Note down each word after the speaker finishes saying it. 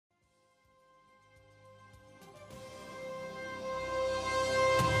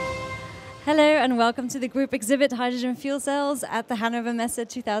Hello and welcome to the group exhibit Hydrogen Fuel Cells at the HANNOVER MESSE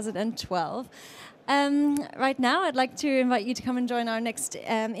 2012. Right now I'd like to invite you to come and join our next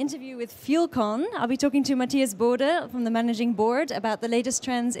interview with FuelCon. I'll be talking to Mathias Bode from the managing board about the latest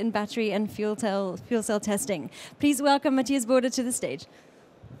trends in battery and fuel cell testing. Please welcome Mathias Bode to the stage.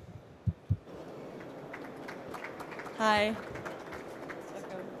 Hi.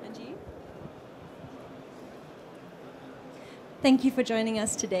 Thank you for joining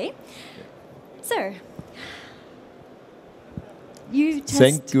us today. So,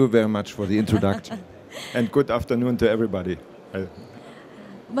 Thank you very much for the introduction. And good afternoon to everybody.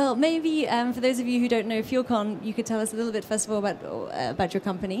 Well, maybe for those of you who don't know FuelCon, you could tell us a little bit, first of all, about your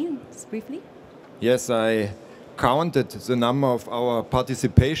company, just briefly. Yes, I counted the number of our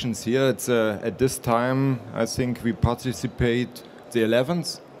participations here. It's at this time, I think we participate the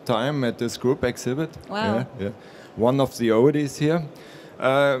 11th time at this group exhibit. Wow. Yeah. One of the oldies here.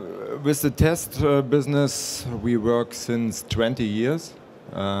 With the test business, we work since 20 years,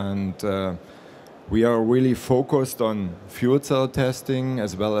 and we are really focused on fuel cell testing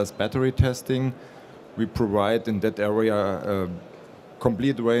as well as battery testing. We provide in that area a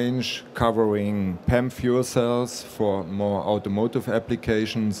complete range covering PEM fuel cells for more automotive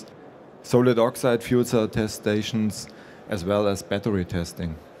applications, solid oxide fuel cell test stations, as well as battery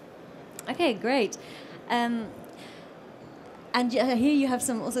testing. Okay, great. And here you have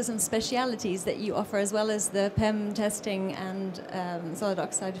also some specialities that you offer, as well as the PEM testing and solid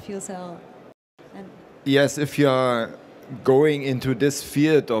oxide fuel cell. Yes, if you are going into this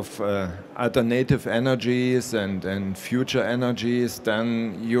field of alternative energies and future energies,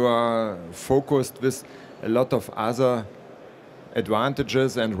 then you are focused with a lot of other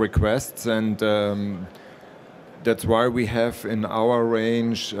advantages and requests, and that's why we have in our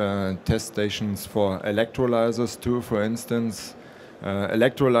range test stations for electrolyzers too, for instance.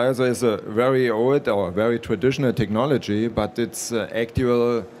 Electrolyzer is a very old or very traditional technology, but it's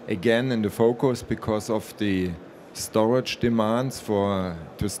actual again in the focus because of the storage demands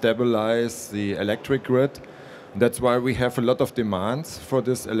to stabilize the electric grid. That's why we have a lot of demands for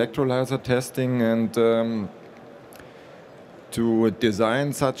this electrolyzer testing, and to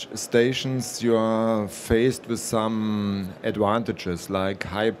design such stations, you are faced with some advantages like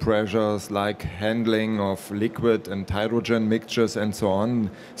high pressures, like handling of liquid and hydrogen mixtures and so on.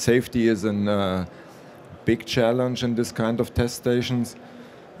 Safety is a big challenge in this kind of test stations.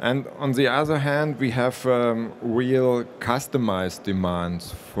 And on the other hand, we have real customized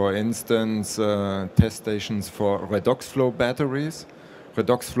demands. For instance, test stations for redox flow batteries.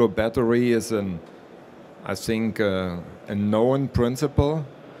 Redox flow battery is I think a known principle,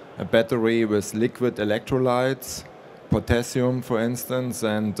 a battery with liquid electrolytes, potassium for instance,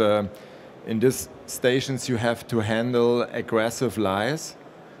 and in these stations you have to handle aggressive lyes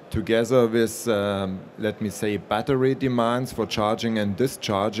together with, let me say, battery demands for charging and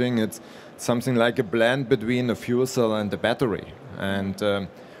discharging. It's something like a blend between a fuel cell and a battery, and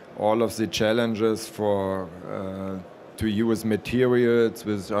all of the challenges to use materials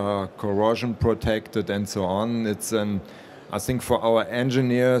which are corrosion protected and so on. It's I think for our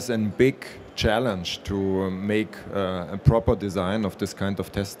engineers a big challenge to make a proper design of this kind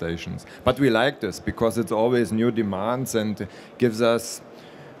of test stations. But we like this because it's always new demands and gives us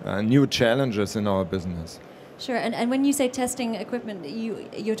new challenges in our business. Sure, and when you say testing equipment,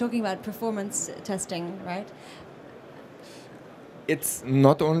 you're talking about performance testing, right? It's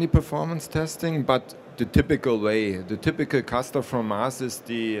not only performance testing, but the typical way. The typical customer from us is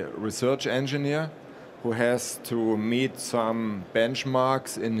the research engineer who has to meet some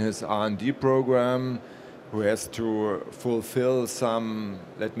benchmarks in his R&D program, who has to fulfill some,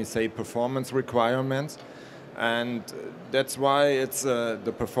 let me say, performance requirements. And that's why it's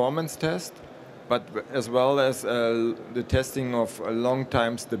the performance test, but as well as the testing of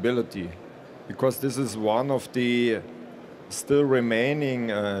long-time stability, because this is one of the still remaining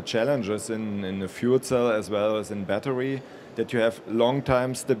challenges in the fuel cell as well as in battery, that you have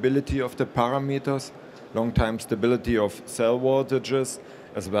long-time stability of the parameters, long-time stability of cell voltages,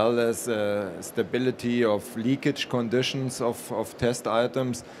 as well as stability of leakage conditions of test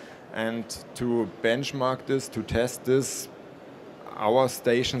items. And to benchmark this, to test this, our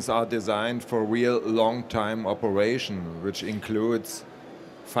stations are designed for real long-time operation, which includes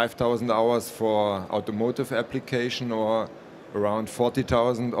 5,000 hours for automotive application or around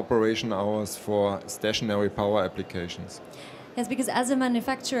 40,000 operation hours for stationary power applications. Yes, because as a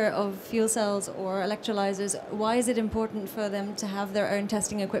manufacturer of fuel cells or electrolyzers, why is it important for them to have their own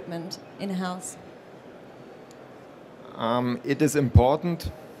testing equipment in-house? It is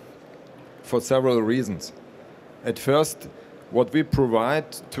important for several reasons. At first, What we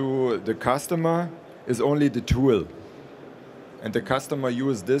provide to the customer is only the tool. And the customer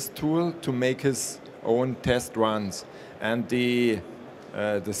uses this tool to make his own test runs. And the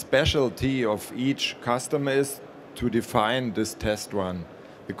specialty of each customer is to define this test run.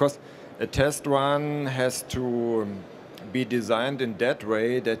 Because a test run has to be designed in that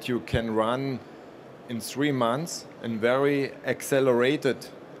way that you can run in 3 months a very accelerated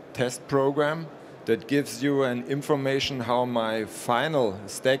test program that gives you an information how my final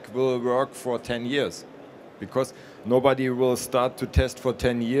stack will work for 10 years. Because nobody will start to test for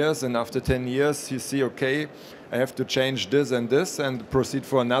 10 years, and after 10 years you see, okay, I have to change this and proceed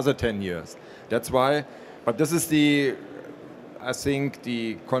for another 10 years. That's why, but this is I think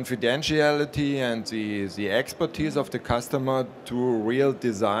the confidentiality and the expertise of the customer to real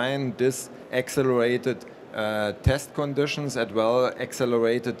design this accelerated test conditions as well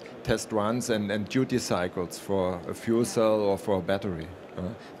accelerated test runs and duty cycles for a fuel cell or for a battery.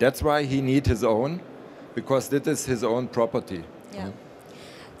 That's why he needs his own, because this is his own property. Yeah.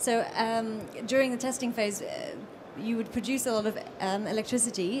 So during the testing phase, you would produce a lot of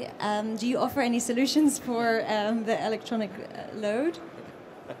electricity. Do you offer any solutions for the electronic load?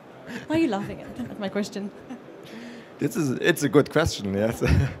 Why are you laughing at my question? It's a good question, yes.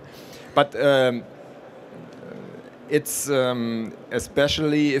 But it's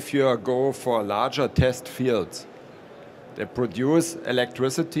especially if you go for larger test fields. They produce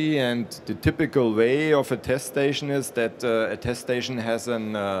electricity, and the typical way of a test station is that a test station has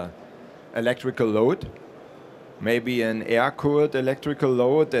an electrical load, maybe an air-cooled electrical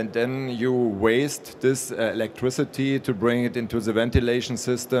load, and then you waste this electricity to bring it into the ventilation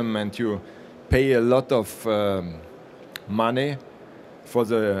system, and you pay a lot of money for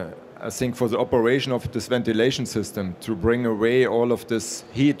the operation of this ventilation system to bring away all of this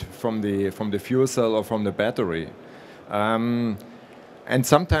heat from the fuel cell or from the battery. And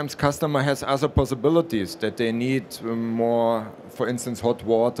sometimes customer has other possibilities that they need more, for instance, hot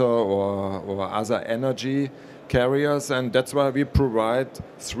water or other energy carriers, and that's why we provide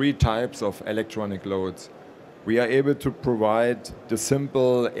 3 types of electronic loads. We are able to provide the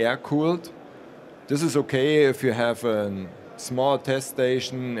simple air-cooled. This is okay if you have a small test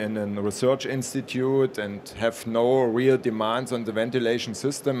station in a research institute and have no real demands on the ventilation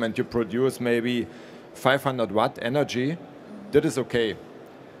system, and you produce maybe 500 watt energy. That is okay.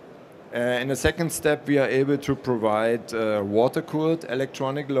 In the second step, we are able to provide water-cooled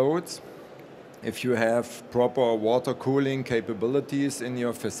electronic loads. If you have proper water cooling capabilities in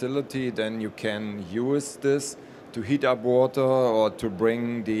your facility, then you can use this to heat up water or to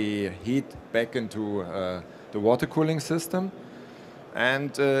bring the heat back into the water cooling system.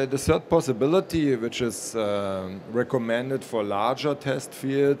 And the third possibility, which is recommended for larger test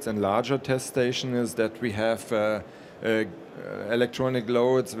fields and larger test stations, is that we have electronic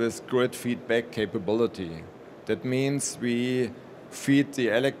loads with grid feedback capability. That means we feed the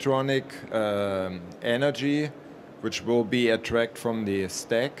electronic energy, which will be attracted from the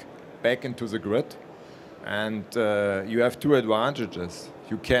stack, back into the grid. And you have 2 advantages.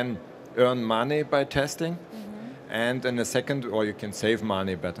 You can earn money by testing, and in a second, or you can save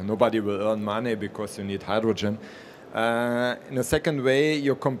money better. Nobody will earn money because you need hydrogen. In a second way,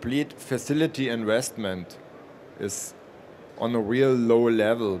 your complete facility investment is on a real low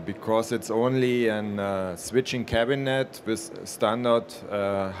level because it's only a switching cabinet with standard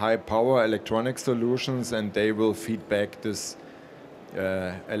high power electronic solutions, and they will feed back this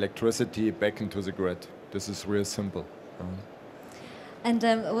electricity back into the grid. This is real simple. And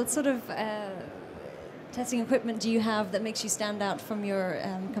what sort of testing equipment do you have that makes you stand out from your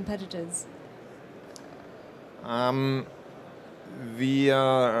competitors? We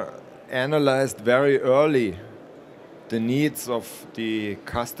analyzed very early the needs of the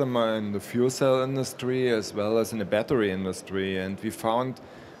customer in the fuel cell industry as well as in the battery industry, and we found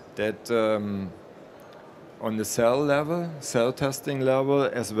that on the cell level, cell testing level,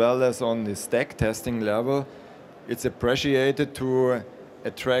 as well as on the stack testing level, it's appreciated to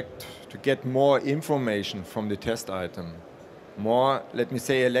get more information from the test item, more, let me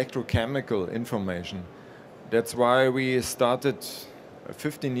say, electrochemical information. That's why we started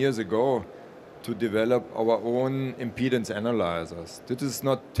 15 years ago to develop our own impedance analyzers. This is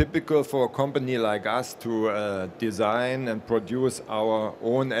not typical for a company like us to design and produce our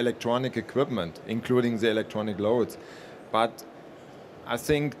own electronic equipment, including the electronic loads. But I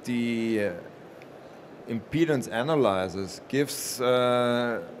think the impedance analyzers gives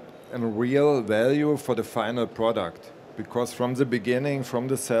a real value for the final product, because from the beginning, from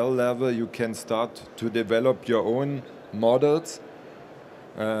the cell level, you can start to develop your own models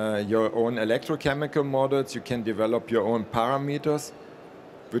your own electrochemical models, you can develop your own parameters,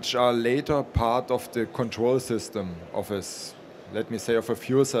 which are later part of the control system of a, let me say, of a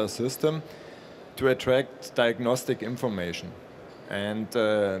fuel cell system to attract diagnostic information. And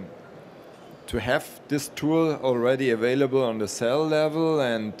to have this tool already available on the cell level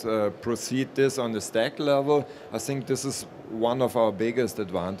and proceed this on the stack level, I think this is one of our biggest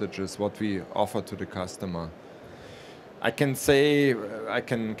advantages, what we offer to the customer. I can say, I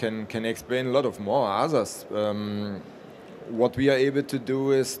can explain a lot of more others. What we are able to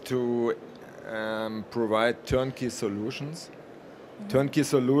do is to provide turnkey solutions. Turnkey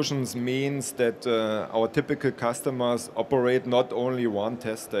solutions means that our typical customers operate not only one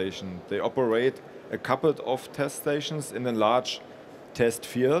test station, they operate a couple of test stations in a large test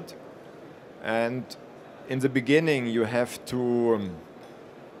field. And in the beginning you have to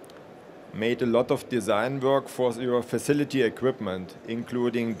make a lot of design work for your facility equipment,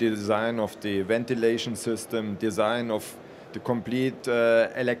 including design of the ventilation system, design of the complete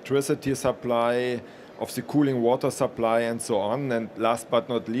electricity supply, of the cooling water supply and so on, and last but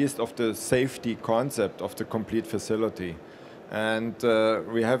not least of the safety concept of the complete facility. And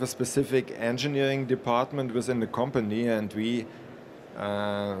we have a specific engineering department within the company, and we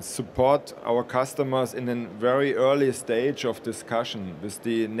support our customers in a very early stage of discussion with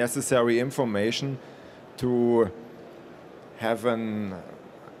the necessary information to have a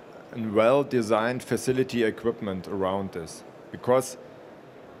well-designed facility equipment around this. Because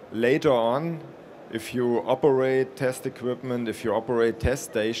later on, if you operate test equipment, if you operate test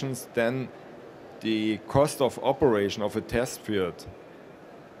stations, then the cost of operation of a test field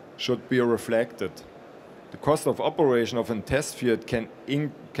should be reflected. The cost of operation of a test field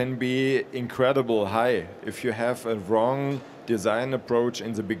can be incredibly high if you have a wrong design approach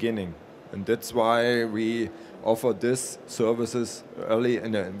in the beginning. And that's why we offer these services early,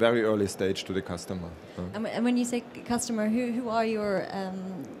 in a very early stage to the customer. And when you say customer, who are your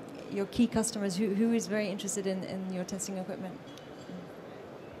key customers? Who is very interested in your testing equipment?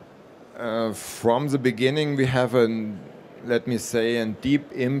 From the beginning, we have let me say, a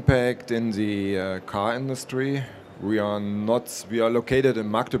deep impact in the car industry. We are located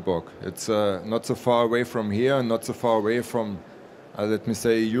in Magdeburg. It's not so far away from here, and not so far away from, let me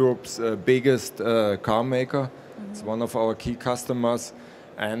say, Europe's biggest car maker. Mm-hmm. It's one of our key customers,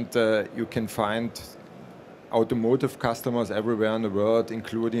 and you can find automotive customers everywhere in the world,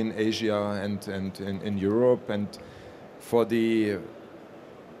 including Asia and in Europe. And for the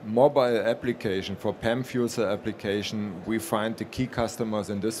mobile application, for PEM fuel cell application, we find the key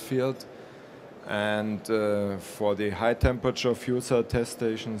customers in this field. And for the high temperature fuel cell test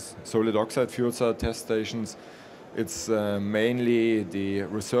stations, solid oxide fuel cell test stations, it's mainly the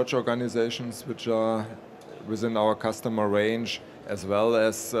research organizations which are within our customer range, as well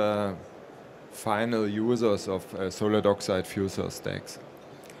as final users of solid oxide fuel cell stacks.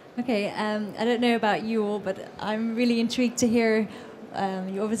 Okay, I don't know about you all, but I'm really intrigued to hear.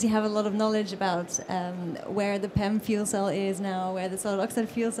 You obviously have a lot of knowledge about where the PEM fuel cell is now, where the solid oxide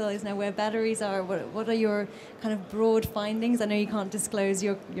fuel cell is now, where batteries are. What are your kind of broad findings? I know you can't disclose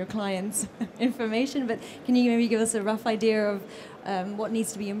your clients' information, but can you maybe give us a rough idea of what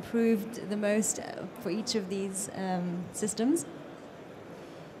needs to be improved the most for each of these systems?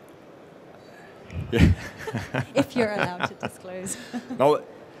 Yeah. If you're allowed to disclose. Now,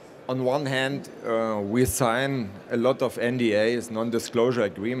 on one hand, we sign a lot of NDAs, non-disclosure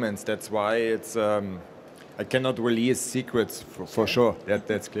agreements. That's why it's I cannot release secrets for sure.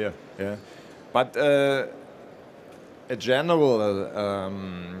 That's clear. Yeah, but a general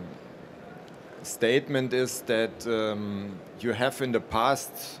statement is that you have in the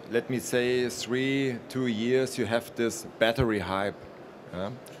past, let me say, 2 years, you have this battery hype. Yeah?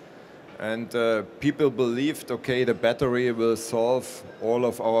 And people believed, okay, the battery will solve all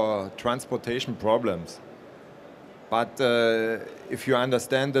of our transportation problems. But if you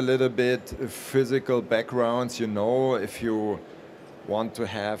understand a little bit physical backgrounds, you know, if you want to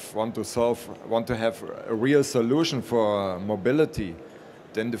have a real solution for mobility,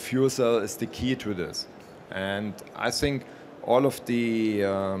 then the fuel cell is the key to this. And I think all of the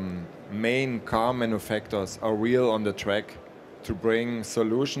main car manufacturers are real on the track to bring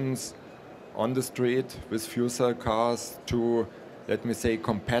solutions on the street with fuel cell cars to, let me say,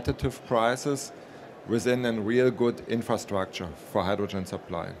 competitive prices within a real good infrastructure for hydrogen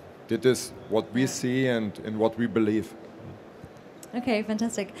supply. That is what we see and what we believe. Okay,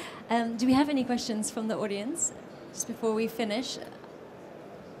 fantastic. Do we have any questions from the audience just before we finish?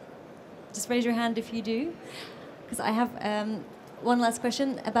 Just raise your hand if you do, because I have one last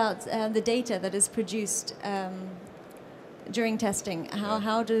question about the data that is produced. during testing?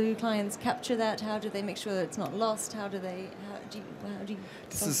 How do clients capture that? How do they make sure that it's not lost? How do you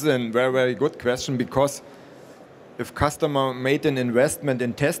This is a very, very good question, because if customer made an investment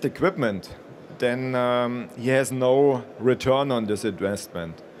in test equipment, then he has no return on this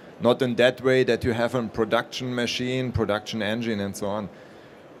investment. Not in that way that you have a production machine, production engine, and so on.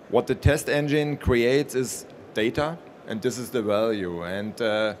 What the test engine creates is data, and this is the value. And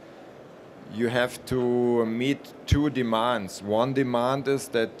you have to meet two demands. One demand is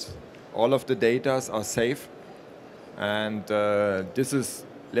that all of the data are safe, and this is,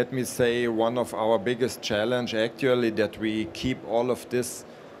 let me say, one of our biggest challenge actually, that we keep all of this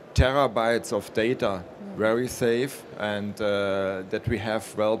terabytes of data very safe, and that we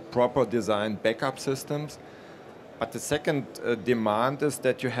have proper designed backup systems. But the second demand is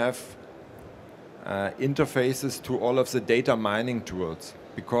that you have interfaces to all of the data mining tools,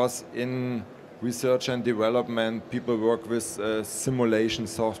 because in research and development people work with simulation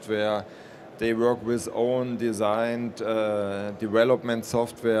software, they work with own designed development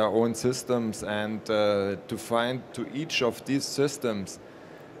software, own systems, and to find to each of these systems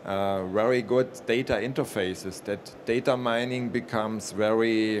very good data interfaces, that data mining becomes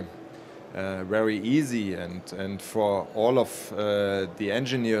very easy, and for all of the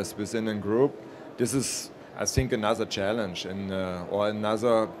engineers within a group, this is, I think, another challenge and or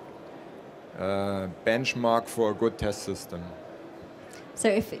another benchmark for a good test system. So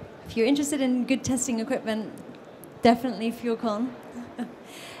if you're interested in good testing equipment, definitely FuelCon.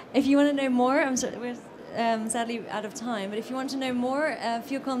 If you want to know more, I'm sorry, we're sadly out of time, but if you want to know more,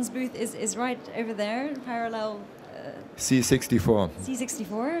 FuelCon's booth is right over there, parallel. C64.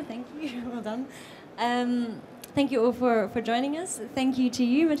 C64, thank you, well done. Thank you all for joining us. Thank you to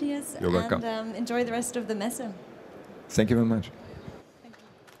you, Matthias. You're welcome. And enjoy the rest of the MESSE. Thank you very much. Thank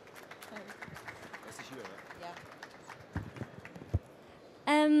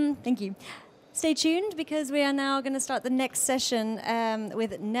you. Thank you. Stay tuned, because we are now going to start the next session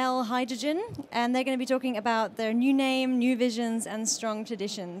with Nell Hydrogen, and they're going to be talking about their new name, new visions, and strong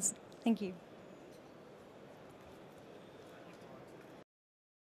traditions. Thank you.